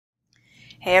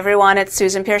Hey everyone, it's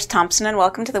Susan Pierce Thompson and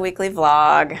welcome to the weekly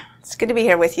vlog. It's good to be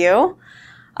here with you.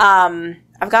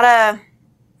 I've got a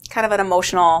kind of an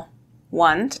emotional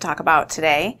one to talk about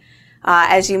today.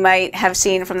 As you might have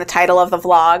seen from the title of the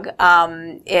vlog,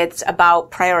 it's about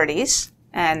priorities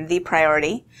and the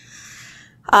priority.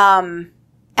 And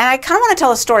I kind of want to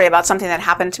tell a story about something that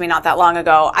happened to me not that long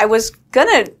ago. I was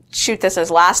going to shoot this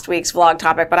as last week's vlog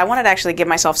topic, but I wanted to actually give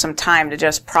myself some time to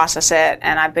just process it.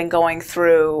 And I've been going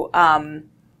through,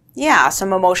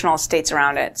 some emotional states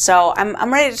around it. So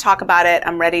I'm ready to talk about it.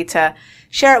 I'm ready to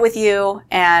share it with you.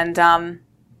 And,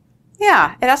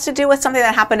 it has to do with something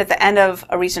that happened at the end of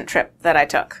a recent trip that I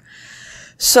took.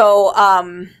 So,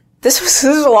 this was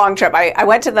a long trip. I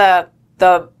went to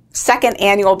the second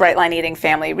annual Brightline Eating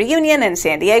Family Reunion in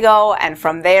San Diego. And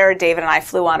from there, David and I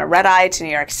flew on a red eye to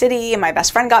New York City, and my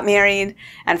best friend got married.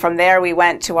 And from there, we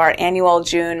went to our annual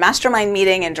June mastermind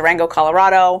meeting in Durango,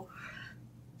 Colorado,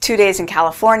 2 days in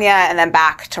California, and then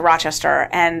back to Rochester.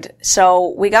 And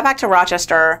so we got back to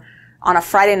Rochester on a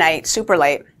Friday night, super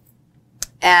late.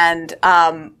 And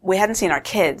we hadn't seen our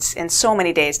kids in so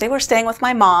many days. They were staying with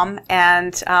my mom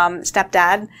and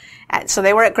stepdad. So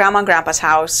they were at Grandma and Grandpa's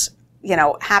house,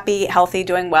 happy, healthy,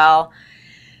 doing well.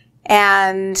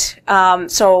 And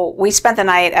so we spent the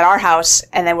night at our house,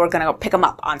 and then we're going to go pick them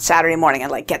up on Saturday morning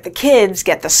and get the kids,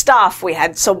 get the stuff. We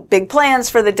had so big plans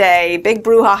for the day, big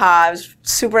brouhaha. It was a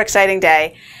super exciting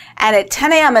day. And at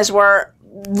 10 a.m. as we're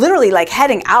literally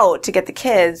heading out to get the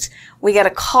kids, we get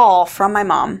a call from my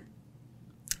mom.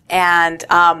 And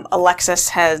Alexis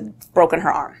had broken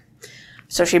her arm.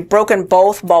 So she'd broken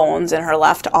both bones in her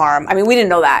left arm. I mean, we didn't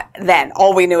know that then.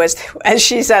 All we knew is, as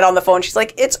she said on the phone, she's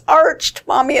like, "It's arched,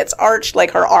 Mommy, it's arched."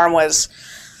 Her arm was,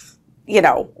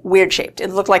 weird shaped.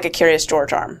 It looked like a Curious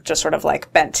George arm, just sort of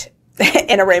bent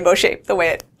in a rainbow shape, the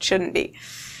way it shouldn't be.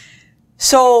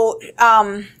 So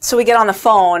we get on the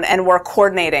phone and we're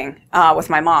coordinating, with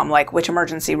my mom, which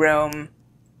emergency room,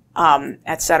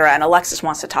 et cetera. And Alexis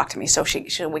wants to talk to me. So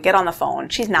we get on the phone.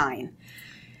 She's 9.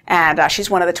 And she's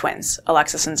one of the twins,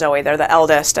 Alexis and Zoe. They're the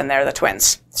eldest, and they're the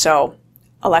twins. So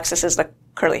Alexis is the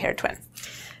curly-haired twin.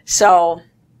 So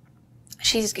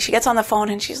she gets on the phone,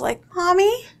 and she's like,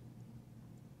 Mommy,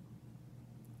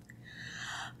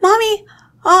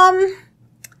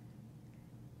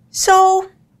 so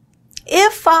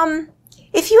if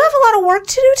you have a lot of work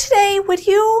to do today, would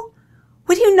you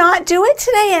not do it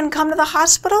today and come to the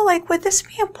hospital? Would this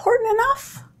be important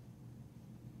enough?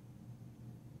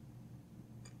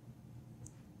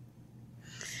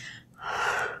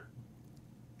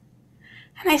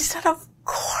 And I said, "Of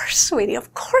course, sweetie.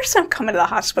 Of course I'm coming to the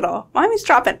hospital. Mommy's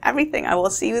dropping everything. I will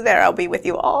see you there. I'll be with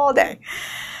you all day."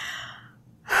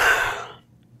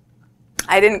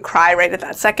 I didn't cry right at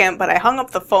that second, but I hung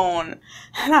up the phone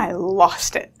and I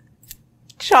lost it.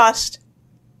 Just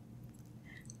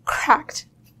cracked.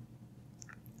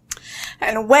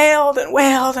 And wailed and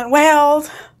wailed and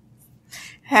wailed.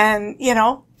 And,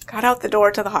 got out the door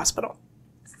to the hospital.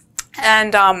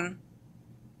 And,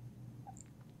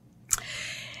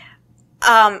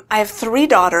 I have 3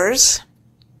 daughters,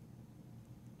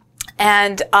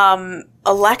 and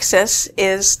Alexis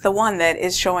is the one that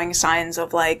is showing signs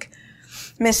of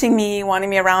missing me, wanting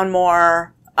me around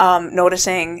more,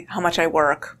 noticing how much I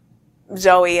work.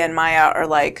 Zoe and Maya are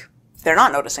they're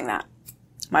not noticing that.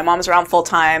 My mom's around full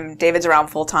time, David's around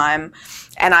full time,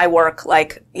 and I work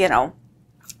like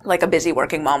a busy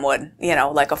working mom would,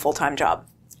 like a full-time job.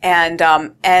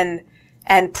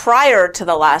 And prior to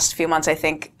the last few months, I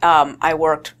think, I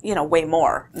worked, way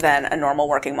more than a normal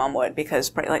working mom would, because,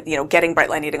 getting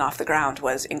Brightline Eating off the ground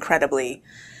was incredibly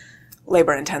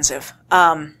labor intensive.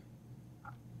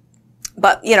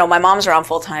 But, my mom's around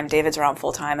full time, David's around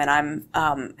full time, and I'm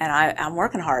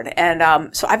working hard.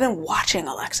 And, so I've been watching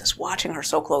Alexis, watching her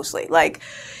so closely.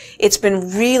 It's been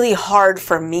really hard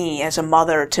for me as a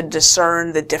mother to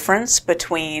discern the difference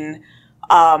between,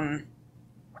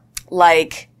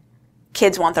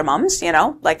 kids want their mums,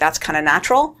 that's kind of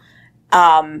natural.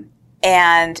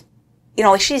 And,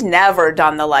 she's never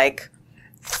done the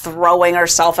throwing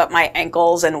herself at my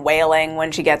ankles and wailing when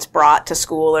she gets brought to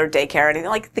school or daycare or anything.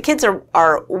 The kids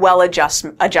are well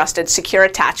adjusted, secure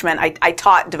attachment. I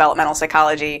taught developmental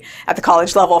psychology at the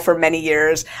college level for many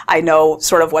years. I know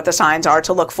sort of what the signs are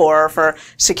to look for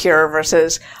secure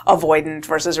versus avoidant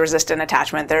versus resistant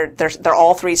attachment. They're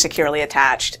all 3 securely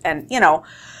attached. And,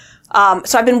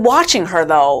 so I've been watching her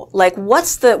though,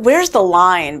 where's the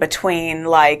line between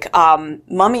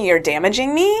Mommy, you're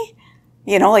damaging me?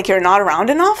 You're not around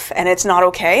enough and it's not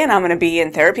okay. And I'm going to be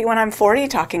in therapy when I'm 40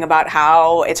 talking about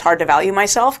how it's hard to value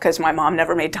myself because my mom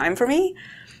never made time for me.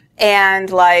 And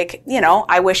like, you know,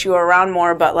 I wish you were around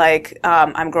more, but like,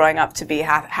 I'm growing up to be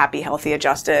happy, healthy,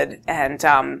 adjusted.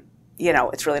 And, you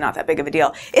know, it's really not that big of a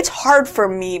deal. It's hard for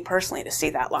me personally to see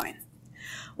that line.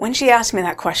 When she asked me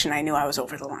that question, I knew I was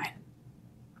over the line.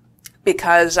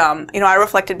 Because, you know, I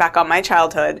reflected back on my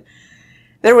childhood.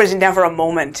 There was never a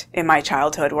moment in my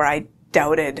childhood where I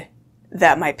doubted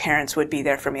that my parents would be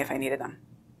there for me if I needed them.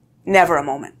 Never a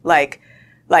moment. Like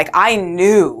I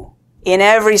knew in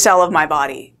every cell of my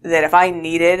body that if I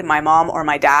needed my mom or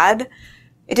my dad,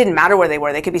 it didn't matter where they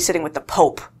were. They could be sitting with the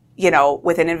Pope, you know,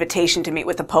 with an invitation to meet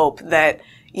with the Pope that,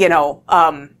 you know,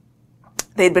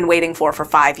 they'd been waiting for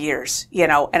 5 years, you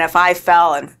know. And if I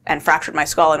fell and fractured my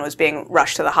skull and was being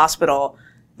rushed to the hospital,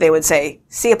 they would say,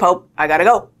 "See you, Pope. I gotta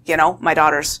go." You know, my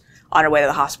daughter's on her way to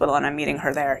the hospital and I'm meeting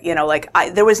her there. You know, like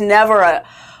there was never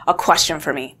a question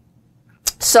for me.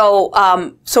 So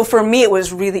for me, it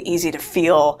was really easy to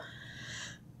feel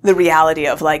the reality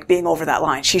of like being over that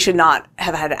line. She should not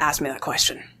have had to ask me that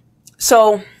question.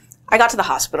 So I got to the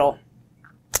hospital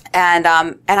and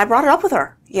I brought it up with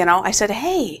her. You know, I said,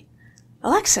 "Hey,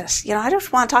 Alexis, you know, I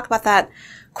just want to talk about that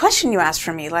question you asked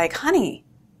for me. Like, honey,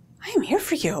 I am here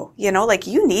for you. You know, like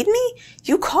you need me,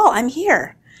 you call, I'm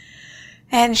here."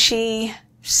 And she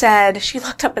said, she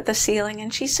looked up at the ceiling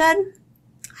and she said,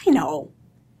 "I know,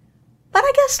 but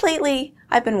I guess lately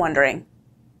I've been wondering."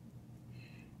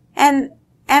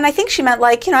 And I think she meant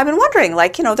like, you know, I've been wondering,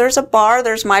 like, you know, there's a bar,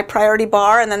 there's my priority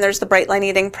bar, and then there's the Brightline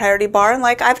Eating priority bar. And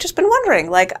like, I've just been wondering,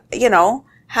 like, you know,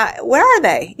 where are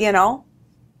they, you know?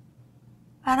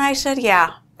 And I said,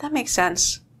 "Yeah, that makes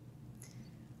sense."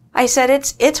 I said,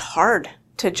 it's hard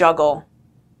to juggle,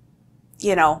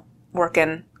 you know,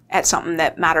 working at something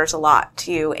that matters a lot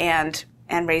to you and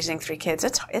raising 3 kids.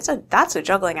 That's a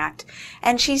juggling act.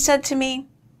 And she said to me,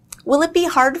 "Will it be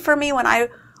hard for me when I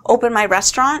open my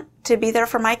restaurant to be there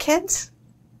for my kids?"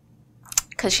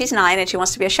 Because she's 9 and she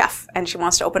wants to be a chef and she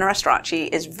wants to open a restaurant. She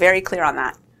is very clear on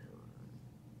that.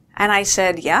 And I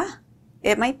said, "Yeah,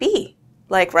 it might be.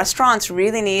 Like restaurants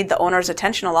really need the owner's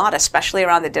attention a lot, especially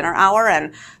around the dinner hour.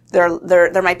 And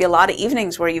there might be a lot of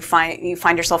evenings where you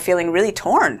find yourself feeling really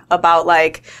torn about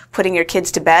like putting your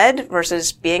kids to bed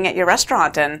versus being at your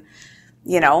restaurant and,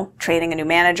 you know, training a new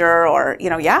manager or, you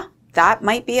know, yeah, that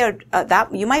might be that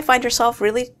you might find yourself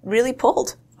really, really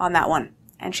pulled on that one."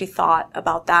 And she thought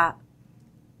about that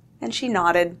and she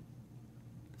nodded.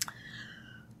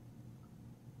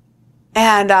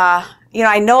 And, you know,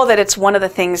 I know that it's one of the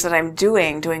things that I'm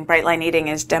doing Brightline Eating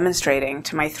is demonstrating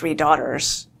to my 3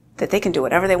 daughters that they can do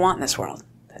whatever they want in this world,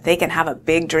 that they can have a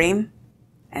big dream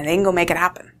and they can go make it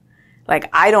happen. Like,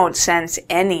 I don't sense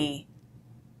any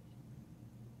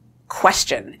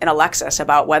question in Alexis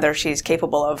about whether she's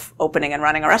capable of opening and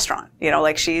running a restaurant. You know,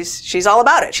 like she's all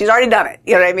about it. She's already done it.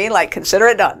 You know what I mean? Like, consider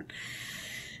it done.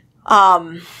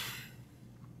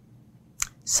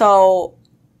 So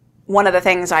one of the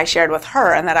things I shared with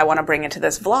her and that I want to bring into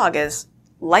this vlog is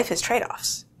life is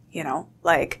trade-offs, you know,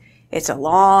 like it's a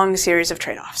long series of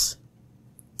trade-offs.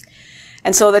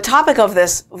 And so the topic of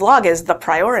this vlog is the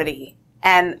priority.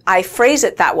 And I phrase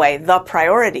it that way, the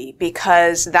priority,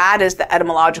 because that is the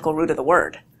etymological root of the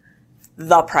word.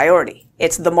 The priority.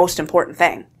 It's the most important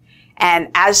thing. And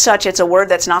as such, it's a word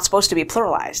that's not supposed to be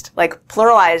pluralized. Like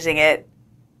pluralizing it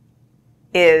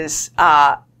is,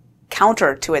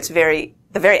 counter to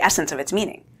the very essence of its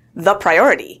meaning. The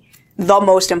priority, the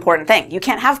most important thing. You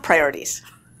can't have priorities,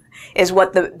 is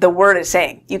what the word is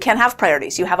saying. You can't have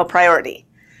priorities. You have a priority,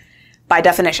 by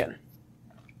definition.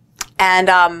 And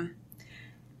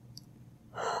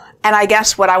I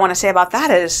guess what I want to say about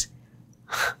that is,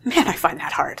 man, I find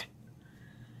that hard.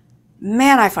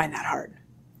 Man, I find that hard.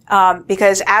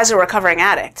 Because as a recovering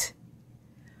addict,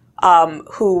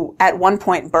 who at one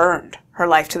point burned her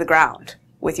life to the ground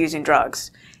with using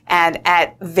drugs, and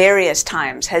at various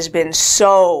times has been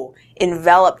so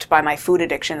enveloped by my food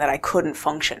addiction that I couldn't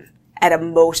function at a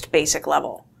most basic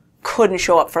level, couldn't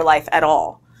show up for life at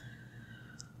all.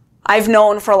 I've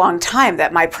known for a long time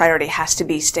that my priority has to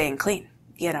be staying clean,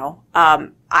 you know,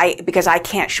 because I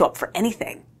can't show up for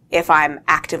anything if I'm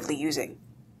actively using.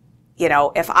 You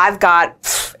know, if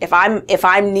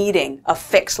I'm needing a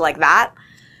fix like that,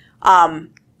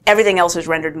 everything else is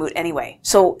rendered moot anyway.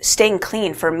 So staying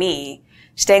clean for me,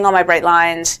 staying on my bright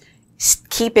lines,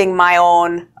 keeping my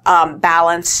own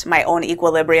balance, my own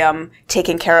equilibrium,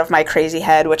 taking care of my crazy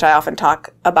head, which I often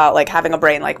talk about, like having a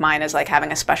brain like mine is like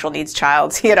having a special needs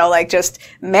child, you know, like just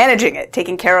managing it,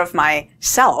 taking care of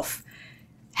myself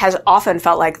has often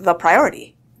felt like the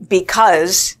priority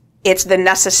because it's the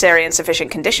necessary and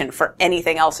sufficient condition for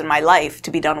anything else in my life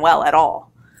to be done well at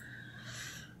all.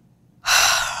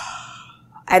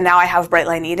 And now I have Bright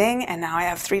Line Eating, and now I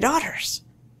have 3 daughters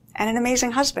and an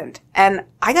amazing husband. And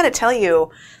I got to tell you,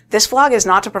 this vlog is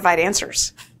not to provide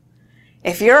answers.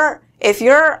 If you're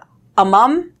a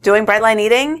mom doing Bright Line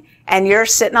Eating and you're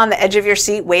sitting on the edge of your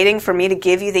seat waiting for me to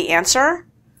give you the answer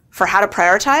for how to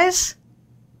prioritize,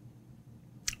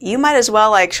 you might as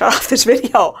well shut off this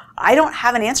video. I don't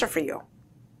have an answer for you.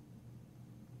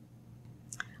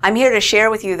 I'm here to share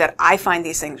with you that I find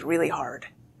these things really hard.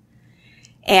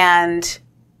 And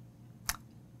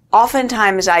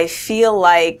oftentimes I feel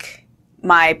like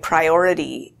my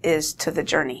priority is to the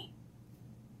journey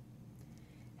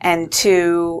and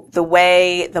to the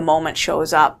way the moment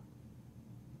shows up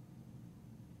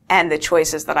and the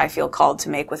choices that I feel called to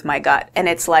make with my gut. And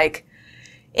it's like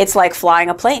flying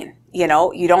a plane. You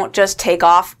don't just take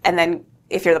off and then,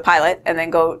 if you're the pilot, and then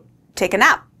go take a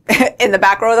nap in the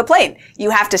back row of the plane. You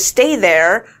have to stay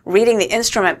there reading the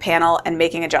instrument panel and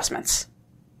making adjustments.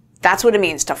 That's what it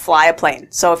means to fly a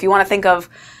plane. So if you want to think of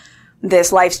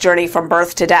this life's journey from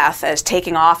birth to death as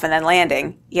taking off and then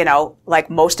landing,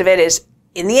 most of it is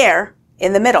in the air,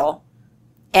 in the middle,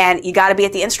 and you got to be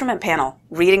at the instrument panel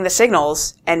reading the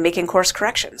signals and making course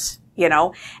corrections,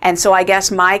 And so I guess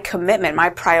my commitment, my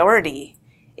priority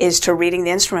is to reading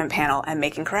the instrument panel and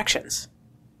making corrections.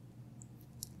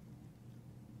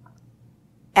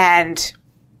 And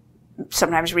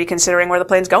sometimes reconsidering where the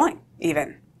plane's going,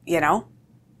 even,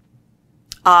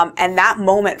 And that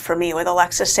moment for me with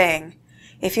Alexis saying,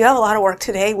 if you have a lot of work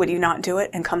today, would you not do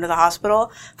it and come to the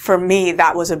hospital? For me,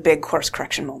 that was a big course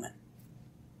correction moment.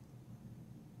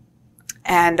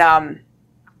 And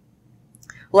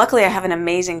luckily, I have an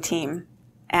amazing team.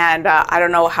 And I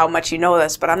don't know how much you know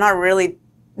this, but I'm not really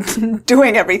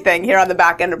doing everything here on the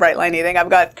back end of Bright Line Eating. I've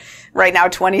got right now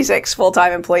 26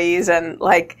 full-time employees, and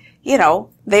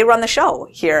they run the show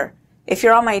here. If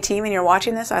you're on my team and you're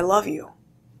watching this, I love you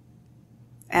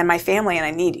and my family, and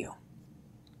I need you.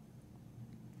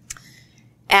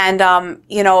 And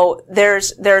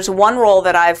there's one role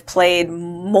that I've played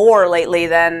more lately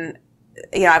than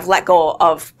I've let go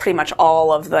of pretty much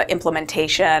all of the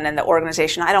implementation and the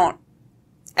organization.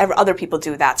 Other people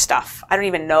do that stuff. I don't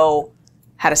even know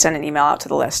how to send an email out to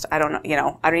the list. I don't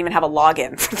know, I don't even have a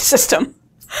login for the system.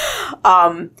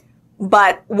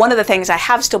 But one of the things I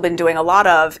have still been doing a lot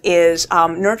of is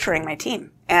nurturing my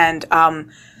team and,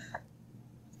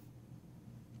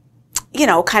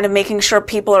 kind of making sure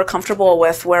people are comfortable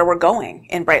with where we're going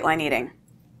in Bright Line Eating.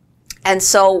 And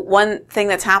so one thing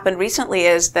that's happened recently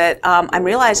is that I'm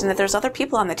realizing that there's other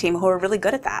people on the team who are really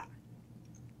good at that.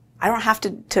 I don't have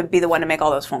to be the one to make all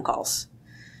those phone calls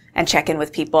and check in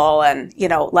with people, and,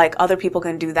 other people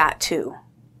can do that too.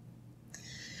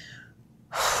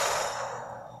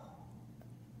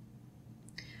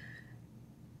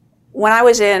 When I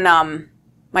was in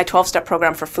my 12-step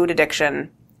program for food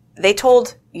addiction, they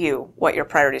told you what your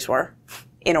priorities were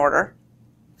in order.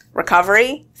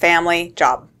 Recovery, family,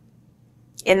 job.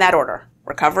 In that order.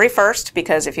 Recovery first,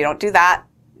 because if you don't do that,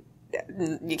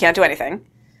 you can't do anything.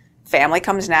 Family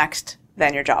comes next,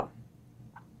 then your job.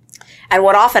 And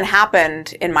what often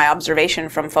happened in my observation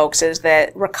from folks is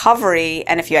that recovery,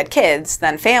 and if you had kids,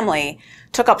 then family,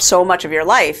 took up so much of your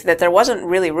life that there wasn't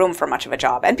really room for much of a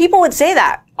job. And people would say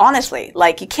that, honestly.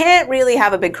 You can't really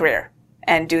have a big career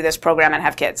and do this program and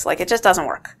have kids. It just doesn't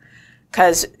work.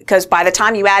 Because by the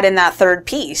time you add in that third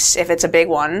piece, if it's a big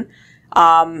one,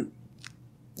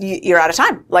 you're out of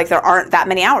time. There aren't that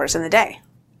many hours in the day.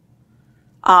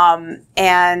 Part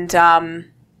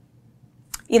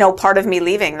of me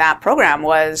leaving that program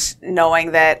was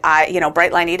knowing that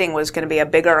Bright Line Eating was going to be a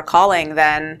bigger calling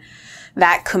than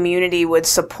that community would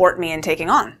support me in taking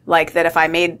on. That if I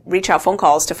made reach out phone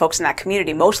calls to folks in that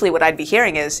community, mostly what I'd be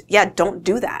hearing is, yeah, don't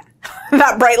do that.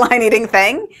 That Bright Line Eating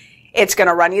thing, it's going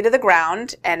to run you to the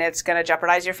ground and it's going to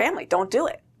jeopardize your family. Don't do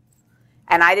it.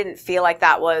 And I didn't feel like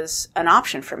that was an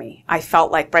option for me. I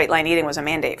felt like Bright Line Eating was a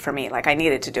mandate for me. I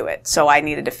needed to do it. So I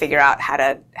needed to figure out how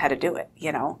to do it,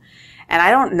 And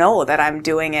I don't know that I'm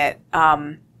doing it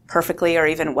perfectly or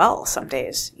even well some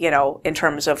days, in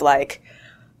terms of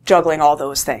juggling all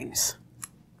those things.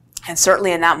 And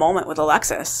certainly in that moment with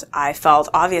Alexis, I felt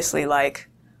obviously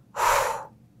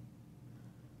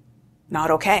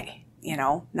not okay,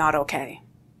 not okay.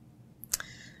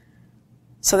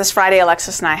 So this Friday,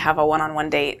 Alexis and I have a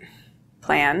one-on-one date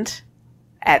planned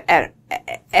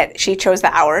she chose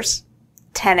the hours,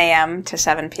 10 a.m. to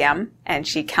 7 p.m. And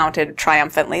she counted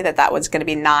triumphantly that was going to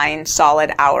be 9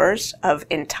 solid hours of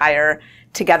entire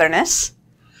togetherness.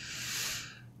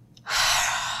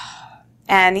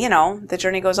 And, the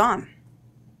journey goes on.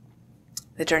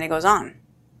 The journey goes on.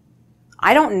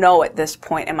 I don't know at this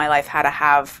point in my life how to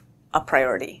have a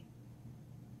priority.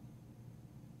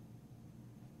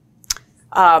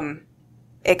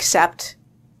 except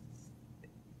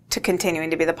to continuing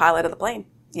to be the pilot of the plane,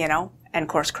 you know, and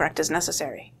course correct as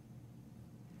necessary.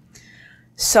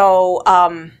 So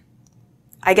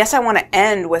I guess I want to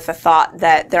end with the thought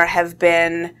that there have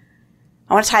been,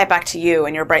 I want to tie it back to you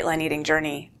and your Bright Line Eating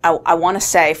journey. I want to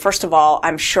say, first of all,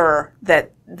 I'm sure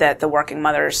that the working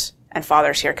mothers and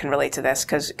fathers here can relate to this,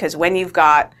 because when you've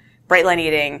got Bright Line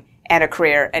Eating and a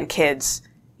career and kids,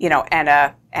 you know,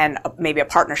 and maybe a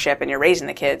partnership, and you're raising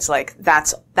the kids, like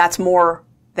that's more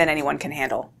than anyone can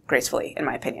handle gracefully, in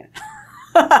my opinion.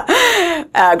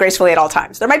 Gracefully at all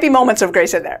times. There might be moments of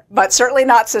grace in there, but certainly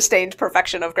not sustained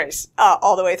perfection of grace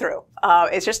all the way through.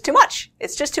 It's just too much.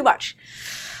 It's just too much.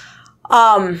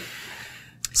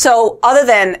 So other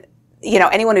than, you know,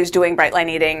 anyone who's doing Bright Line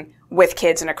Eating with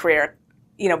kids and a career,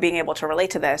 you know, being able to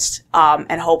relate to this,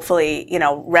 and hopefully, you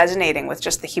know, resonating with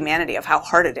just the humanity of how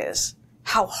hard it is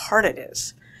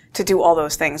to do all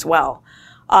those things well.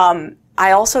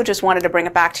 I also just wanted to bring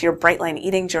it back to your Bright Line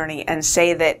Eating journey and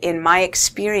say that in my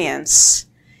experience,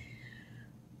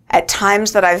 at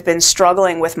times that I've been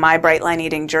struggling with my Bright Line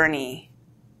Eating journey,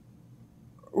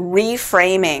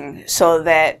 reframing so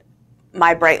that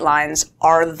my bright lines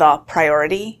are the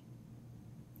priority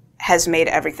has made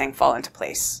everything fall into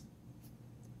place.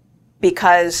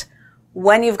 Because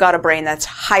when you've got a brain that's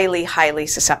highly, highly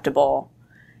susceptible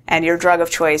and your drug of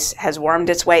choice has wormed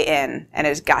its way in and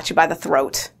has got you by the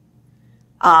throat,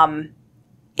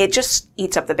 it just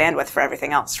eats up the bandwidth for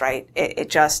everything else, right?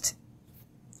 It's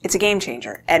a game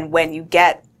changer. And when you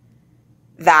get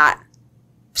that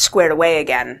squared away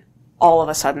again, all of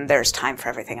a sudden there's time for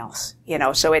everything else, you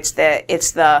know? So it's the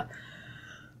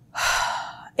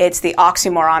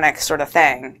oxymoronic sort of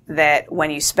thing that when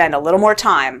you spend a little more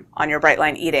time on your Bright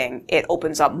Line Eating, it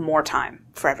opens up more time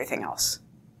for everything else.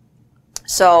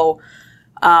 So,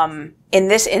 in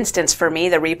this instance, for me,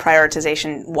 the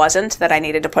reprioritization wasn't that I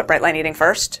needed to put Bright Line Eating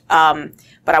first. But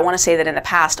I want to say that in the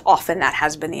past, often that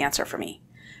has been the answer for me.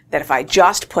 That if I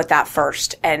just put that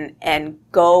first and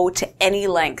go to any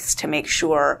lengths to make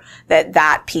sure that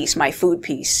that piece, my food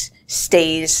piece,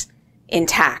 stays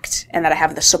intact and that I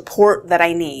have the support that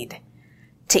I need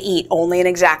to eat only and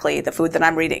exactly the food that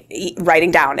I'm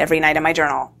writing down every night in my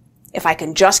journal. If I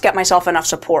can just get myself enough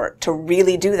support to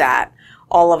really do that,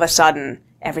 all of a sudden,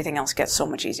 everything else gets so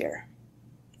much easier.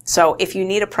 So if you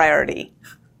need a priority,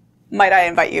 might I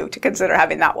invite you to consider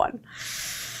having that one.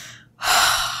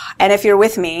 And if you're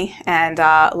with me and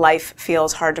life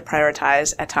feels hard to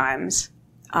prioritize at times,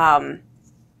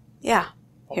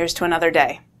 here's to another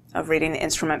day of reading the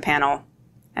instrument panel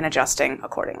and adjusting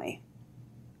accordingly.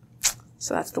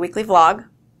 So that's the weekly vlog.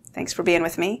 Thanks for being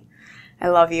with me. I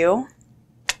love you,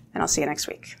 and I'll see you next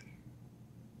week.